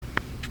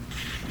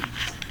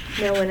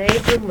Now when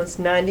Abram was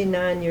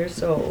 99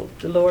 years old,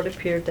 the Lord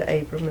appeared to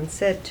Abram and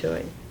said to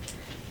him,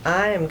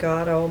 I am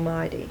God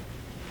Almighty.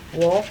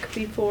 Walk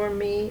before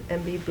me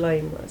and be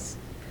blameless.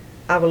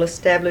 I will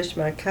establish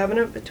my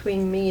covenant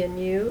between me and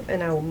you,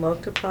 and I will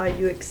multiply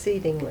you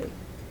exceedingly.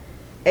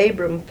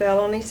 Abram fell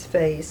on his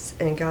face,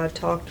 and God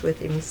talked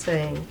with him,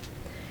 saying,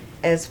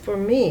 As for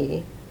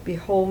me,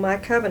 behold, my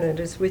covenant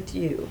is with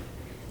you,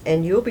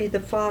 and you'll be the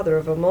father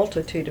of a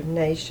multitude of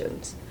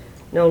nations.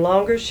 No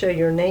longer shall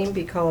your name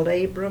be called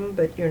Abram,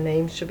 but your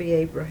name shall be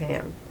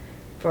Abraham,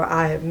 for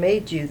I have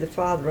made you the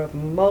father of a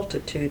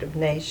multitude of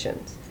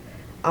nations.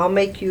 I'll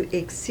make you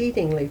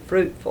exceedingly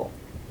fruitful,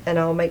 and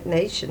I'll make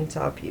nations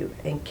of you,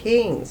 and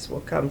kings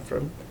will come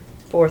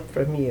forth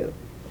from you.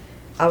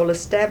 I will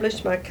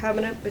establish my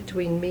covenant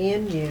between me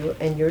and you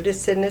and your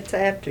descendants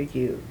after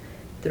you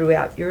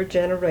throughout your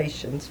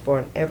generations for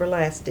an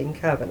everlasting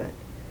covenant,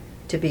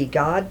 to be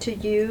God to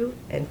you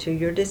and to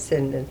your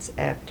descendants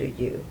after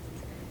you.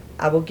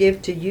 I will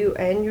give to you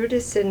and your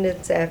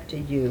descendants after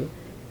you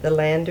the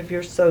land of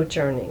your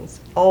sojournings,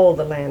 all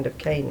the land of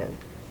Canaan,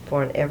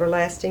 for an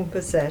everlasting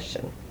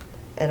possession,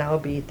 and I'll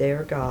be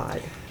their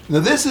God.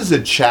 Now this is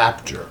a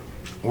chapter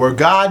where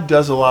God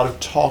does a lot of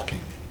talking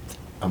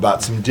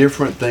about some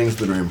different things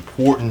that are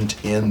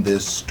important in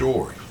this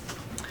story.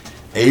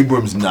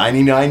 Abram's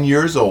 99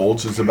 years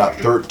old, so it's about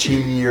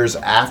 13 years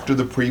after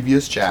the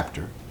previous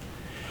chapter.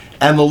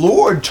 And the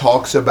Lord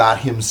talks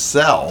about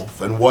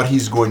himself and what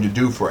he's going to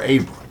do for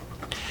Abram.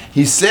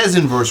 He says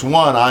in verse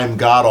 1, I am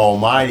God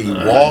Almighty,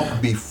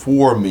 walk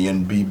before me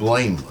and be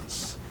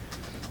blameless.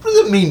 What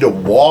does it mean to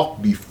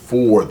walk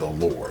before the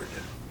Lord?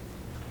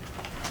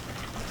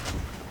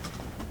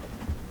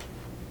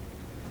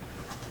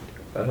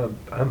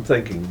 I'm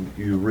thinking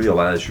you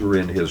realize you're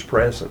in his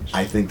presence.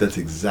 I think that's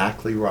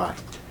exactly right.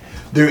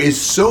 There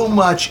is so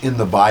much in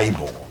the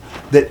Bible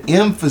that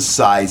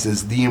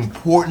emphasizes the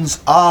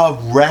importance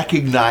of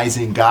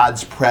recognizing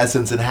God's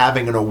presence and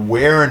having an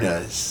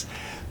awareness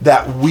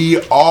that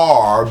we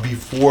are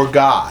before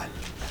God.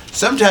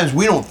 Sometimes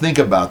we don't think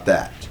about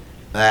that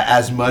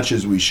as much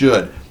as we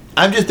should.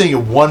 I'm just thinking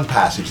of one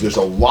passage. There's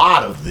a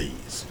lot of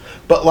these,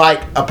 but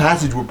like a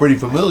passage we're pretty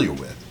familiar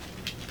with.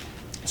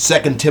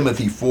 2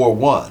 Timothy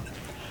 4:1.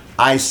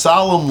 I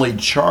solemnly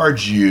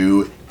charge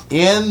you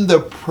in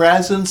the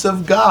presence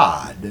of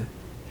God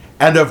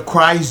and of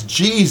Christ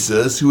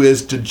Jesus, who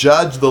is to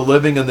judge the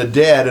living and the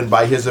dead, and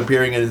by his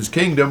appearing in his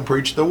kingdom,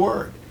 preach the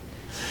word.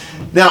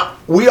 Now,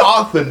 we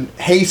often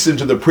hasten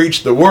to the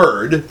preach the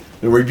word,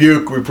 the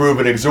rebuke, reprove,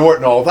 and exhort,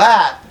 and all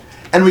that,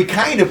 and we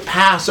kind of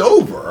pass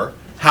over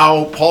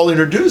how Paul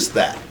introduced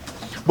that.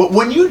 But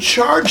when you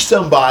charge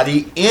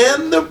somebody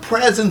in the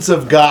presence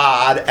of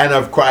God and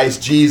of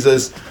Christ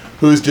Jesus,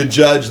 who's to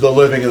judge the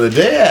living and the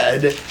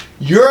dead,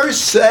 you're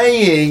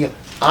saying,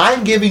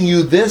 I'm giving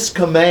you this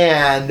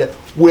command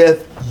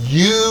with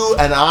you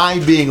and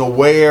I being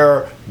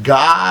aware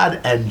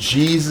God and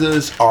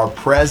Jesus are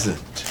present.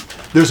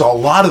 There's a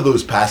lot of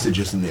those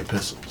passages in the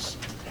epistles.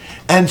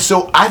 And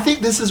so I think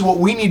this is what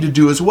we need to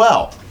do as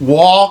well.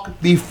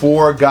 Walk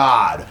before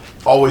God.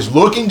 Always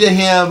looking to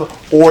him,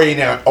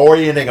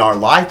 orienting our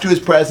life to his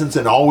presence,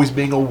 and always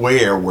being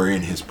aware we're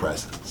in his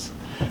presence.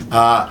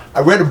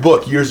 I read a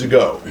book years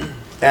ago.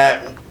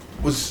 It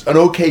was an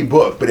okay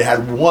book, but it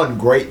had one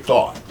great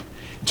thought.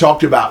 It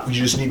talked about you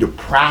just need to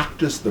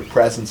practice the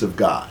presence of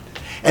God.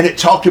 And it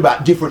talked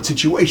about different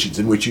situations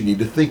in which you need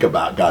to think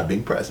about God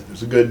being present. It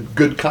was a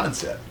good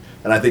concept.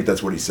 And I think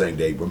that's what he's saying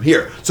to Abram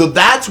here. So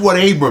that's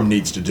what Abram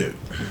needs to do.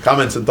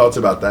 Comments and thoughts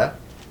about that?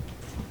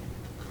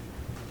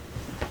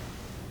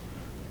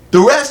 The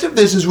rest of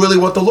this is really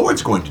what the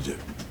Lord's going to do.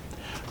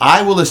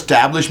 I will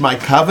establish my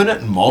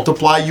covenant and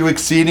multiply you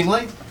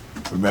exceedingly.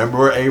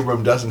 Remember,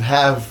 Abram doesn't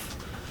have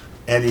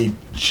any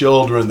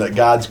children that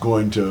God's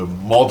going to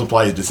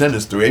multiply his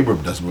descendants through.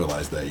 Abram doesn't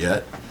realize that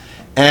yet.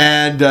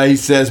 And he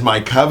says, my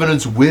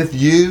covenant's with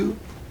you.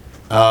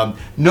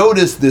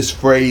 Notice this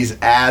phrase,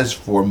 as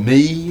for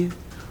me.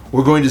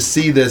 We're going to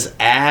see this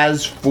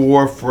as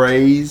for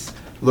phrase.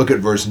 Look at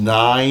verse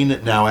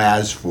 9. Now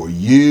as for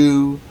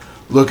you.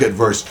 Look at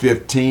verse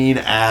 15,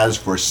 as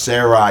for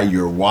Sarai,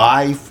 your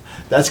wife.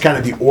 That's kind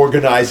of the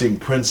organizing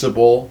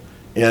principle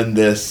in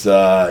this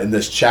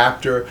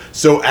chapter.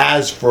 So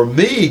as for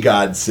me,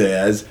 God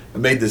says, I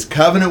made this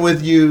covenant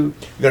with you.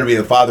 You're going to be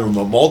the father of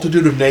a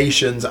multitude of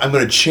nations. I'm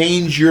going to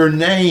change your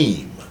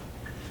name.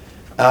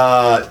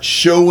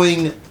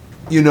 Showing,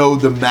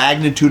 the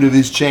magnitude of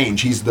his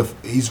change. He's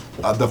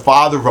the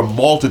father of a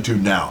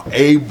multitude now.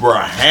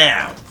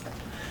 Abraham.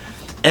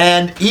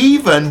 And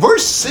even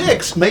verse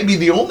 6 may be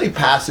the only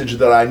passage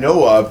that I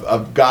know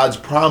of God's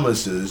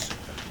promises.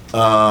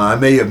 I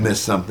may have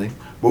missed something.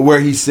 But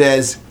where he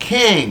says,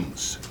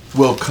 kings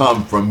will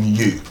come from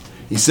you.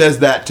 He says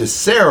that to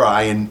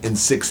Sarai in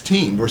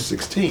 16, verse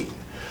 16.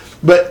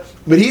 But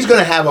he's going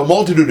to have a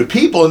multitude of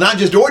people, and not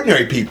just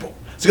ordinary people.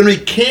 It's going to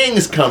be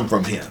kings come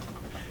from him.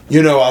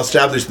 I'll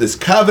establish this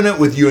covenant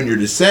with you and your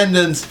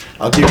descendants.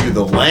 I'll give you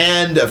the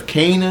land of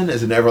Canaan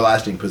as an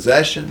everlasting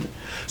possession.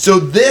 So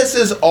this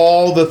is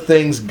all the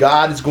things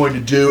God is going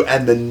to do,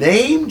 and the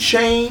name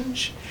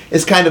change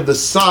is kind of the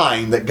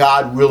sign that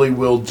God really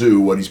will do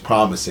what he's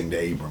promising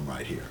to Abram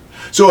right here.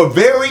 So a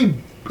very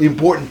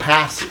important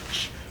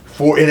passage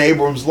in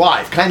Abram's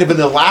life, kind of an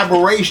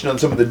elaboration on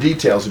some of the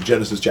details of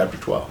Genesis chapter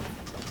 12.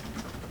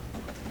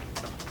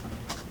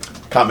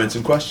 Comments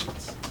and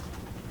questions?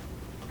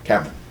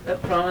 Cameron.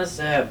 That promise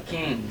to have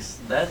kings,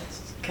 that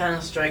kind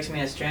of strikes me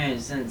as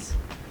strange, since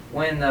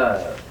when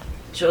the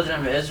children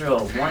of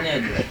Israel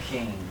wanted a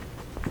king,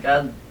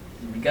 God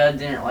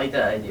didn't like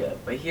that idea.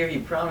 But here he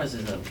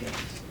promises them kings.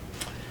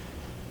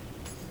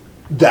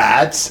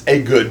 That's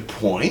a good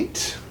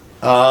point.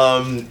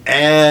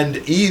 And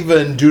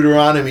even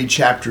Deuteronomy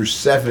chapter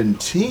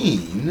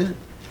 17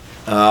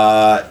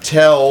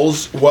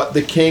 tells what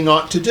the king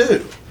ought to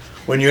do.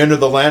 When you enter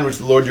the land which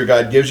the Lord your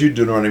God gives you,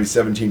 Deuteronomy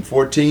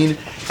 17:14,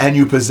 and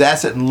you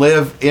possess it and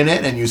live in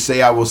it, and you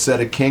say, I will set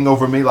a king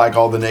over me like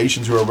all the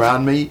nations who are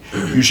around me,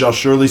 you shall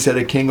surely set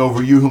a king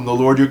over you whom the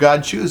Lord your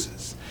God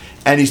chooses.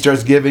 And he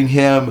starts giving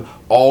him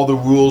all the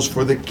rules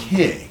for the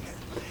king.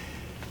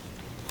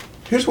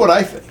 Here's what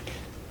I think.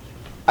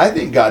 I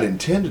think God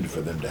intended for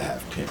them to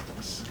have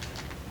kings.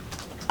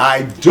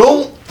 I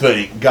don't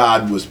think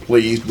God was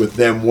pleased with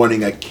them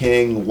wanting a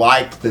king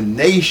like the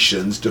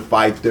nations to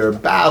fight their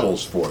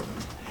battles for them.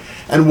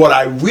 And what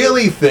I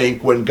really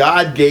think, when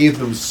God gave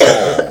them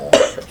Saul,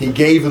 he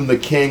gave him the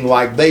king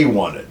like they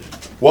wanted.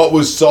 What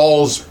was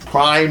Saul's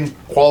prime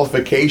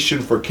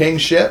qualification for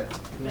kingship?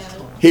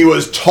 He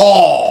was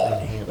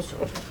tall.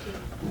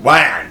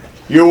 Man,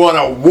 you want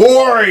a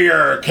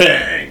warrior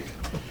king.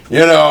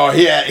 You know,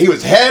 he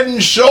was head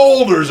and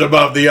shoulders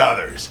above the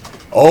others.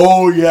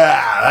 Oh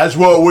yeah, that's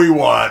what we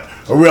want.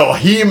 A real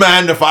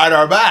He-Man to fight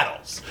our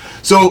battles.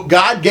 So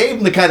God gave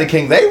them the kind of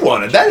king they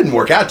wanted. That didn't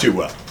work out too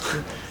well.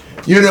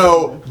 You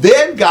know,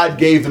 then God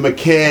gave them a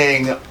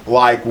king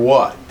like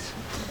what?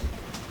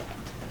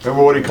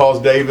 Remember what he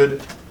calls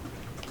David?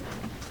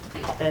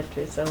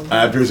 After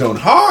his own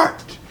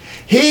heart.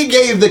 He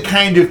gave the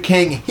kind of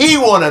king he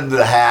wanted them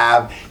to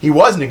have. He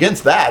wasn't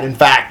against that. In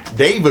fact,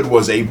 David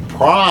was a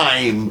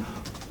prime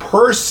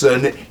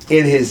person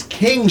in his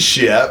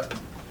kingship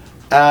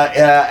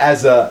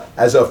as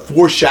a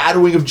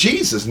foreshadowing of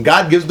Jesus. And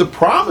God gives the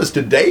promise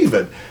to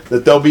David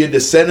that there'll be a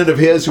descendant of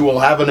his who will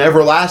have an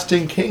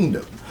everlasting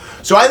kingdom.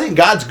 So I think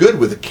God's good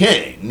with a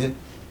king,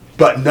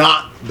 but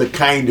not the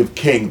kind of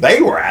king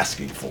they were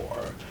asking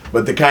for,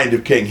 but the kind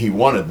of king he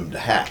wanted them to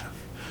have.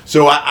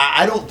 So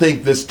I don't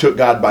think this took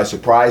God by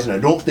surprise, and I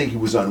don't think he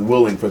was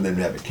unwilling for them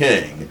to have a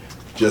king,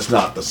 just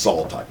not the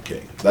Saul type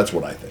king. That's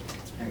what I think.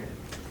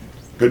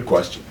 Good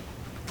question.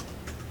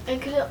 And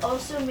could it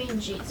also mean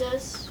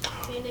Jesus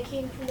being the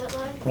king from that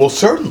line? Well,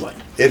 certainly.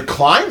 It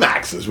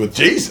climaxes with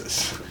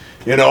Jesus.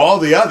 You know, all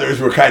the others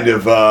were kind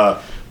of,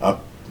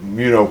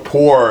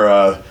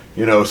 poor,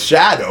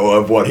 shadow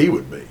of what he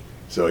would be.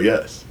 So,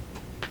 yes.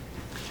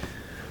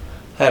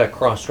 I had a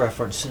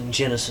cross-reference in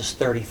Genesis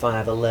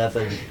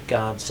 35:11.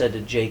 God said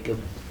to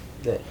Jacob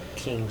that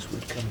kings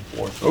would come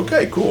forth.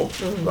 Okay, cool.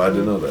 Glad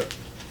to know that.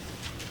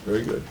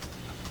 Very good.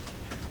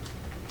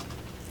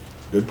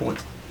 Good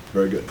point.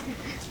 Very good.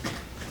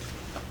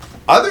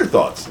 Other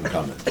thoughts and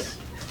comments?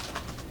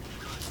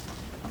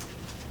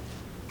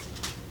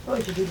 What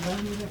would you do,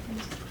 Deuteronomy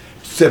reference?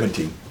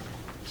 17,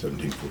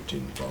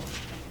 14, following.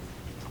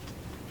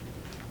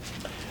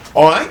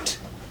 All right.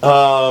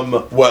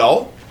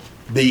 Well,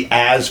 the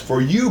as for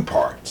you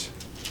part,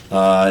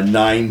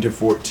 9 to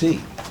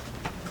 14.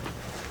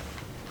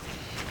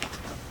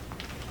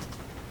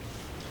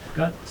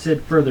 God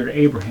said further to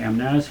Abraham,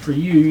 Now as for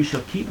you, you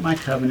shall keep my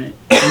covenant,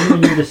 you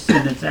and your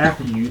descendants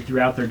after you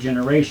throughout their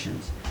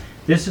generations.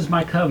 This is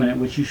my covenant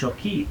which you shall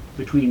keep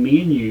between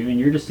me and you and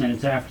your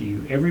descendants after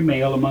you. Every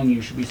male among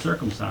you shall be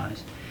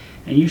circumcised,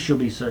 and you shall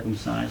be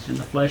circumcised in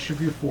the flesh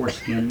of your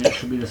foreskin, and it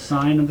shall be the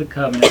sign of the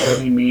covenant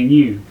between me and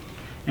you.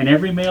 And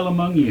every male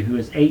among you who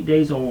is 8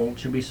 days old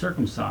shall be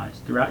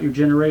circumcised throughout your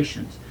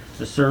generations.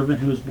 The servant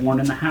who is born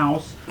in the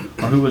house,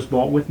 or who was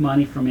bought with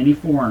money from any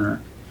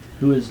foreigner,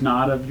 who is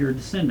not of your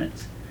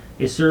descendants.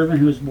 A servant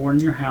who is born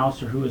in your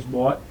house, or who is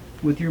bought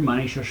with your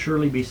money, shall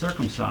surely be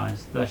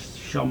circumcised. Thus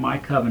shall my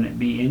covenant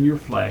be in your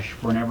flesh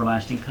for an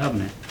everlasting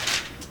covenant.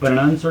 But an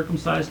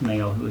uncircumcised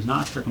male who is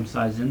not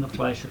circumcised in the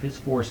flesh of his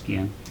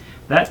foreskin,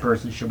 that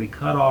person shall be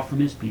cut off from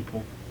his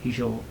people.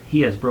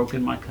 He has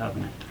broken my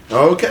covenant.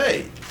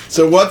 Okay.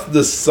 So what's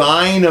the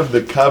sign of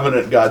the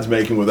covenant God's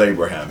making with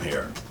Abraham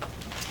here?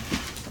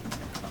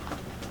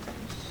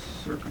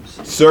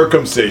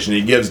 Circumcision.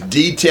 He gives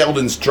detailed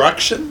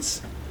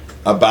instructions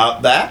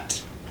about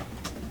that.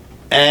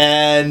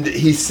 And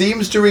he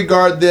seems to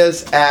regard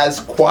this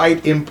as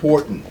quite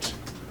important.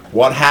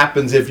 What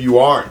happens if you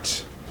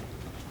aren't?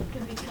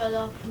 You'll be cut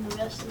off from the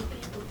rest of the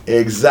people.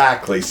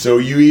 Exactly. So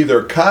you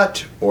either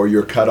cut or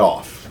you're cut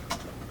off.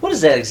 What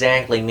does that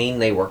exactly mean,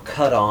 they were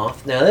cut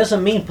off? Now, that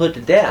doesn't mean put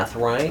to death,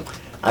 right?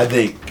 I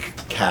think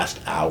cast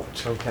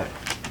out. Okay.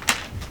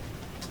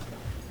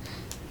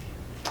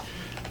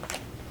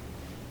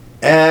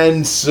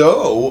 And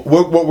so,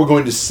 what we're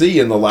going to see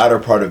in the latter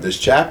part of this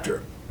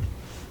chapter,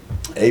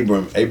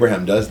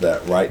 Abraham does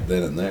that right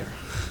then and there.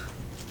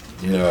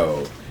 You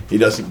know, he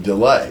doesn't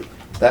delay.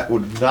 That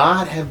would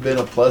not have been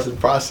a pleasant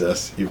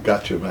process, you've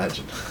got to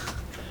imagine.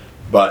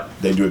 But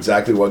they do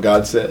exactly what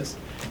God says,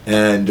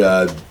 and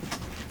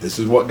this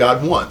is what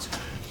God wants.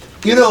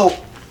 You know,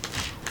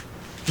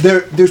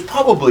 there's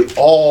probably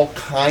all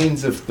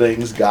kinds of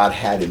things God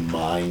had in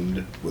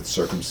mind with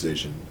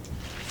circumcision.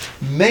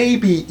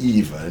 Maybe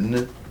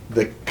even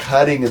the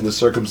cutting and the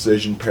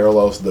circumcision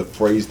parallels the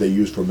phrase they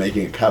used for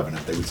making a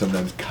covenant. They would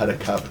sometimes cut a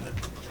covenant.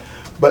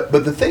 But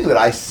the thing that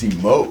I see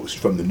most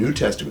from the New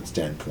Testament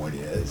standpoint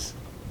is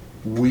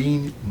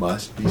we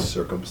must be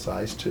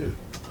circumcised too.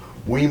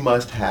 We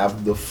must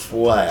have the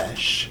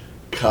flesh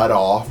cut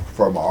off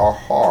from our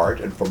heart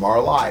and from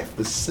our life,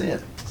 the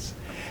sins.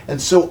 And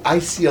so I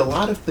see a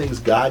lot of things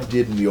God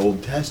did in the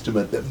Old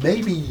Testament that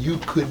maybe you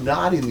could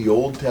not in the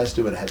Old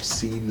Testament have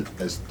seen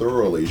as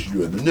thoroughly as you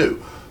do in the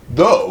New.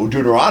 Though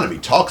Deuteronomy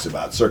talks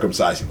about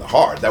circumcising the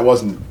heart. That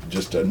wasn't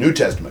just a New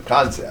Testament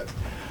concept.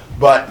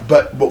 But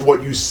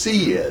what you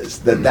see is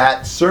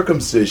that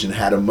circumcision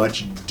had a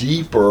much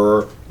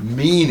deeper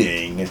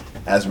meaning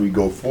as we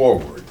go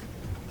forward.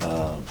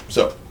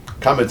 So,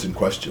 comments and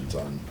questions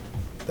on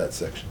that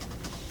section?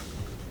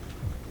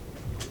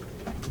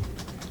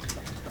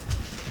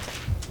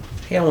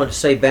 Hey, I want to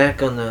say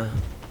back on the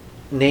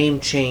name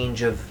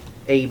change of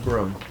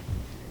Abram.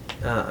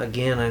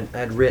 Again,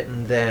 I'd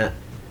written that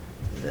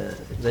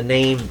the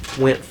name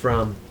went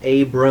from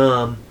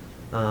Abram,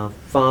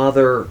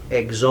 father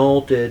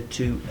exalted,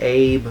 to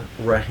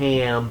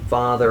Abraham,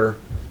 father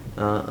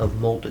of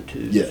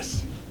multitudes.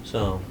 Yes.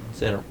 So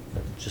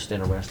it's just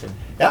interesting.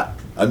 Yeah.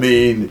 I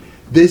mean,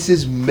 this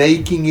is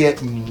making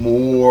it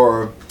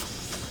more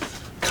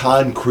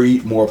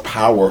concrete, more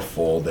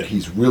powerful, that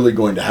he's really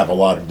going to have a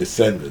lot of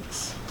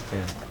descendants.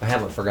 Yeah, I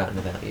haven't forgotten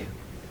about you.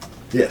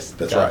 Yes,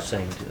 that's God right.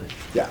 saying to it.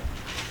 Yeah,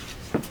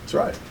 that's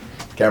right.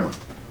 Cameron.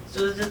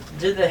 So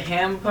did the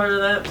Ham part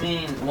of that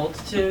mean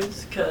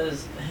multitudes?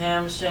 Because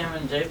Ham, Shem,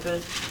 and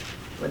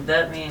Japheth, would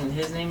that mean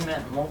his name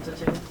meant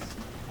multitudes?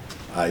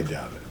 I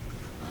doubt it.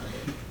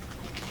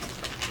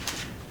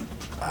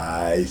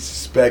 I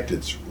suspect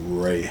it's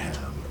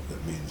Raham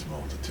that means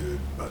multitude,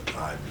 but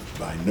I'm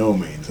by no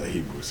means a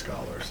Hebrew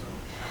scholar. So,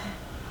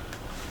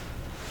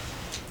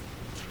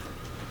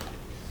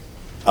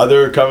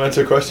 other comments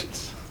or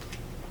questions?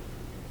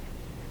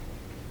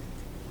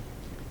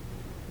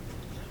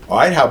 All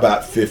right, how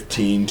about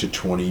 15 to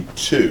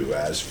 22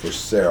 as for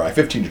Sarai?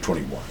 15 to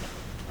 21.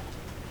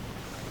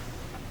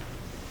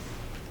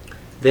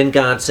 Then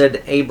God said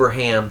to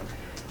Abraham,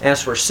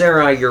 "As for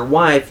Sarai your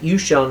wife, you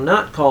shall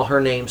not call her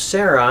name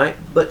Sarai,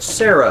 but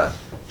Sarah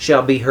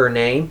shall be her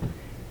name.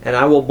 And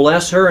I will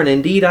bless her, and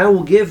indeed I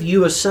will give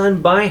you a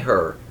son by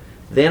her.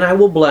 Then I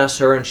will bless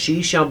her, and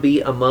she shall be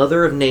a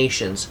mother of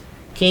nations.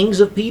 Kings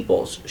of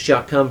peoples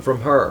shall come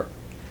from her."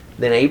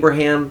 Then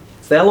Abraham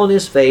fell on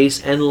his face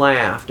and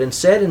laughed, and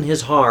said in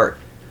his heart,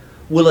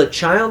 "Will a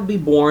child be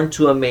born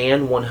to a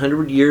man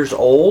 100 years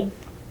old?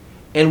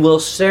 And will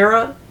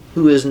Sarah,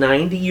 who is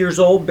 90 years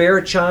old, bear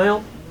a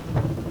child?"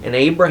 And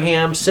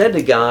Abraham said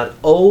to God,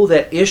 "Oh,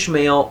 that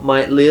Ishmael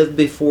might live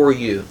before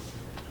you."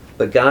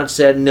 But God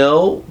said,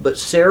 "No, but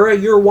Sarah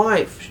your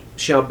wife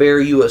shall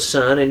bear you a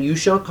son, and you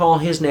shall call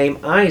his name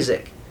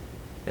Isaac.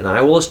 And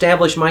I will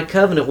establish my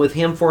covenant with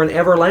him for an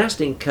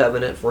everlasting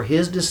covenant for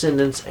his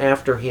descendants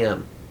after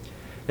him.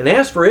 And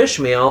as for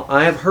Ishmael,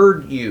 I have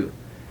heard you.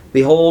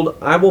 Behold,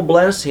 I will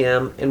bless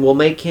him, and will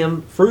make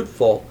him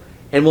fruitful,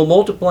 and will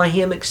multiply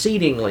him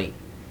exceedingly.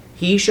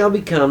 He shall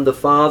become the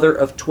father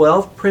of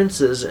 12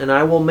 princes, and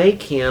I will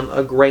make him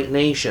a great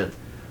nation.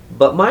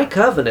 But my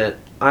covenant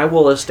I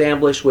will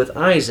establish with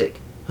Isaac,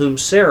 whom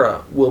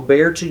Sarah will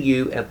bear to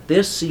you at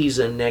this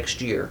season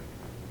next year."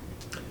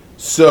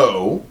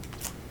 So,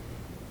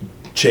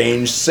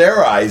 change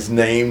Sarai's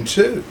name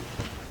too.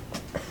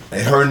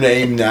 And her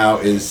name now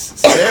is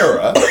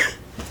Sarah,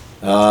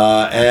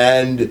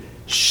 and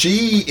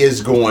she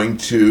is going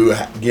to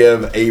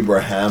give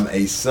Abraham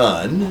a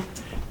son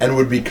and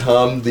would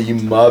become the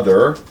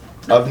mother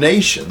of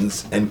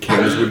nations, and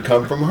kings would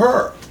come from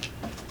her.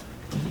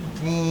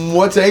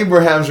 What's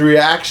Abraham's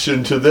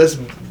reaction to this,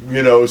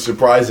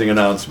 surprising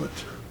announcement?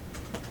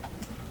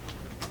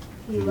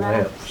 He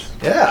laughs.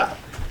 Yeah.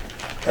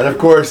 And of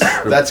course,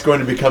 that's going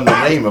to become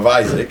the name of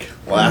Isaac,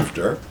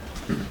 laughter.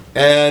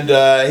 And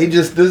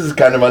this is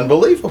kind of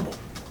unbelievable.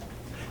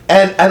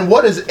 And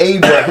what does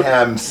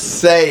Abraham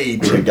say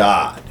to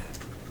God?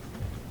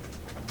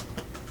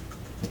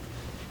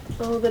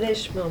 Oh, that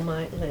Ishmael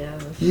might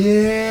live.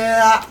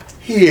 Yeah,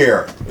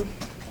 here.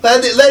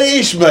 Let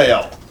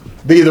Ishmael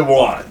be the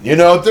one.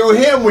 Through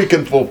him we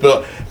can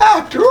fulfill.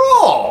 After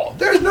all,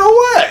 there's no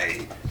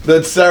way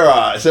that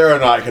Sarah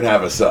and I can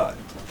have a son.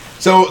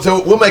 So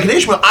we'll make it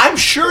Ishmael. I'm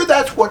sure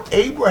that's what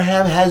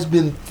Abraham has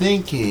been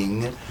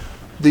thinking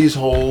these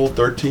whole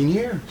 13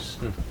 years.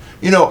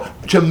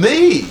 To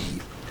me,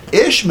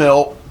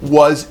 Ishmael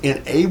was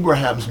in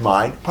Abraham's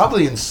mind,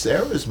 probably in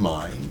Sarah's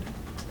mind,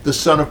 the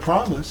son of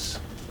promise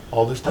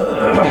all this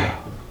time.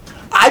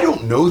 I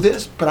don't know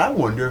this, but I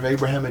wonder if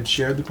Abraham had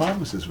shared the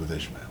promises with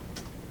Ishmael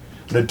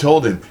and had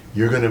told him,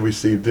 "You're going to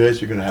receive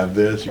this, you're going to have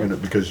this,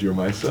 because you're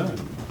my son."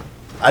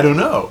 I don't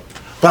know,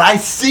 but I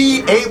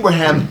see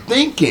Abraham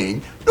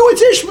thinking, "No,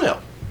 it's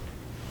Ishmael."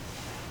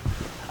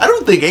 I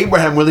don't think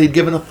Abraham really had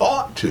given a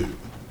thought to,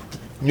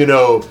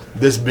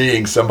 this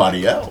being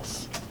somebody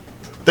else.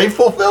 They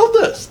fulfilled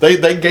this. They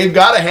gave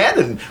God a hand,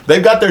 and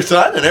they've got their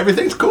son, and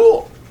everything's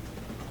cool.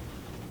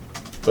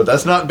 But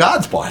that's not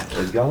God's plan.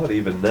 And God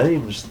even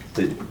names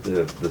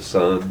the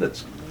son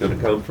that's going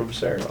to come from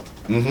Sarah.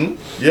 Mm-hmm.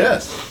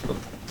 Yes.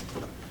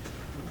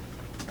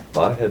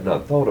 I had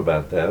not thought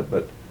about that,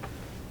 but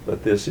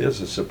this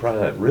is a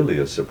surprise, really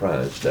a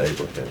surprise to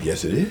Abraham.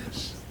 Yes, it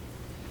is.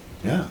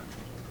 Yeah.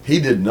 He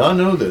did not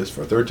know this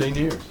for 13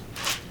 years.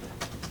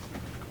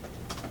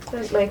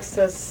 That makes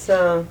us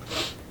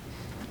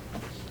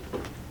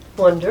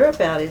wonder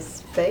about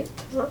his faith,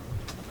 huh?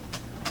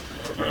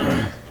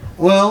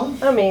 Well,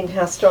 I mean,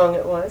 how strong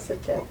it was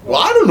at that point.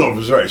 I don't know if it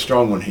was very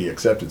strong when he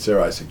accepted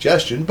Sarai's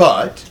suggestion,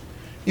 but,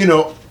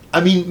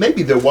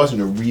 maybe there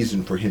wasn't a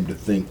reason for him to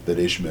think that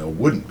Ishmael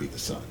wouldn't be the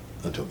son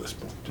until this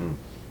point.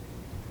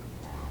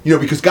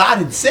 Because God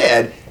had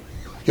said,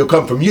 he'll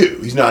come from you.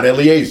 He's not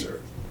Eliezer,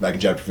 back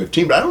in chapter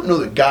 15. But I don't know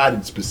that God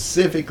had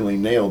specifically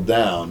nailed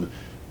down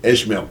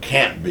Ishmael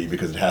can't be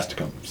because it has to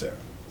come from Sarah.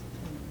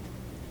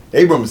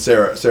 Abram and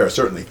Sarah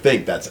certainly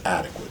think that's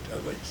adequate,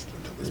 at least,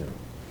 until this point.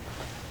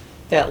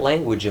 That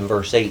language in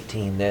verse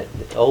 18, that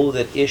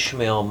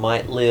Ishmael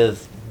might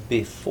live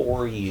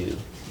before you.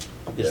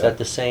 Is Yeah. that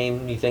the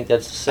same? You think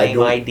that's the same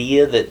don't-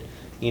 idea that,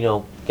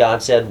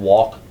 God said,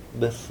 walk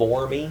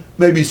before me?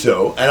 Maybe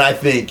so. And I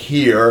think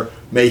here,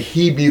 may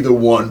he be the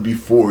one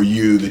before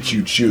you that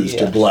you choose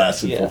to Yes.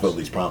 bless and Yes. fulfill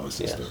these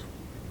promises Yes. to.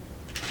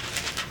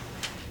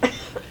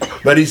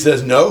 But he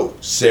says, no,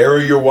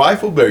 Sarah, your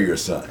wife, will bear your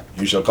son.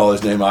 You shall call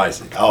his name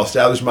Isaac. I'll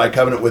establish my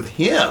covenant with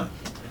him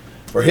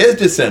for his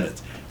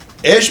descendants.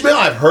 Ishmael,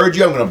 I've heard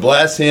you. I'm going to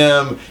bless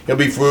him. He'll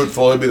be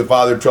fruitful. He'll be the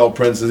father of 12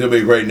 princes. He'll be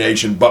a great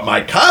nation. But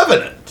my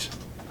covenant,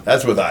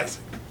 that's with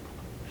Isaac.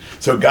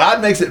 So God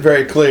makes it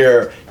very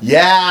clear,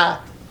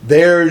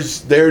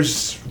 there's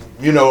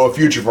a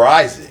future for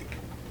Isaac.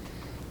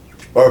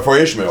 Or for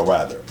Ishmael,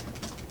 rather.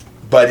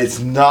 But he's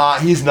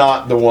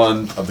not the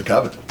one of the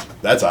covenant.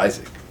 That's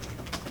Isaac.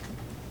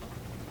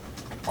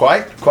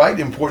 Quite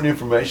important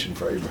information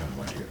for Abraham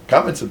right here.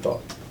 Comments and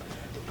thoughts?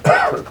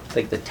 I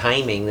think the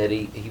timing that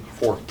he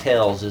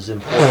foretells is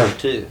important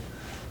too.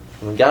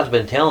 I mean, God's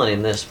been telling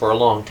him this for a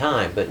long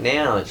time, but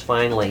now it's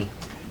finally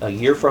a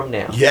year from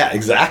now. Yeah,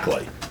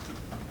 exactly.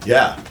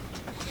 Yeah.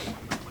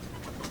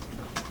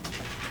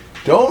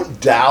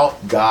 Don't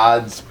doubt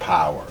God's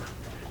power.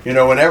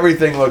 When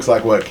everything looks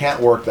like, it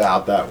can't work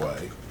out that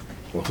way.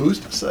 Well,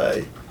 who's to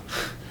say?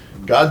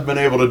 God's been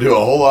able to do a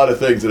whole lot of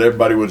things that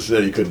everybody would have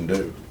said he couldn't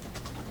do.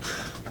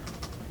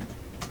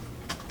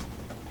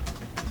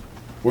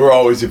 We're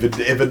always, if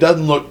it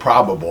doesn't look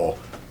probable,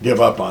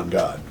 give up on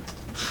God.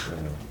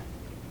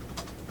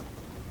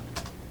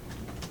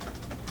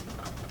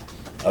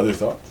 Other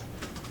thoughts?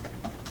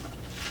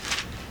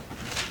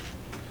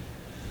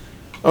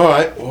 All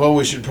right, well,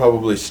 we should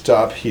probably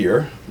stop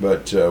here,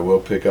 but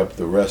we'll pick up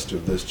the rest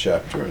of this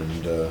chapter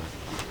and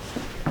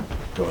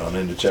go on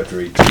into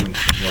chapter 18,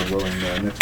 Lord willing, next